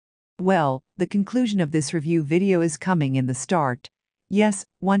Well, the conclusion of this review video is coming in the start. Yes,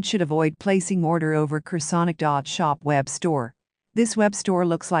 one should avoid placing order over corsonic.shop web store. This web store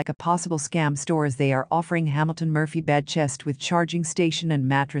looks like a possible scam store as they are offering Hamilton Murphy bed chest with charging station and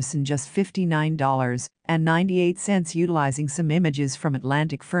mattress in just $59.98 utilizing some images from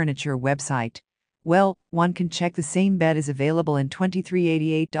Atlantic Furniture website. Well, one can check the same bed is available in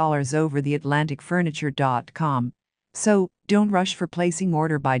 $23.88 over the atlanticfurniture.com. So, don't rush for placing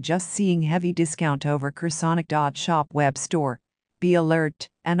order by just seeing heavy discount over corsonic.shop web store. Be alert,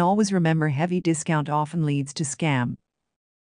 and always remember heavy discount often leads to scam.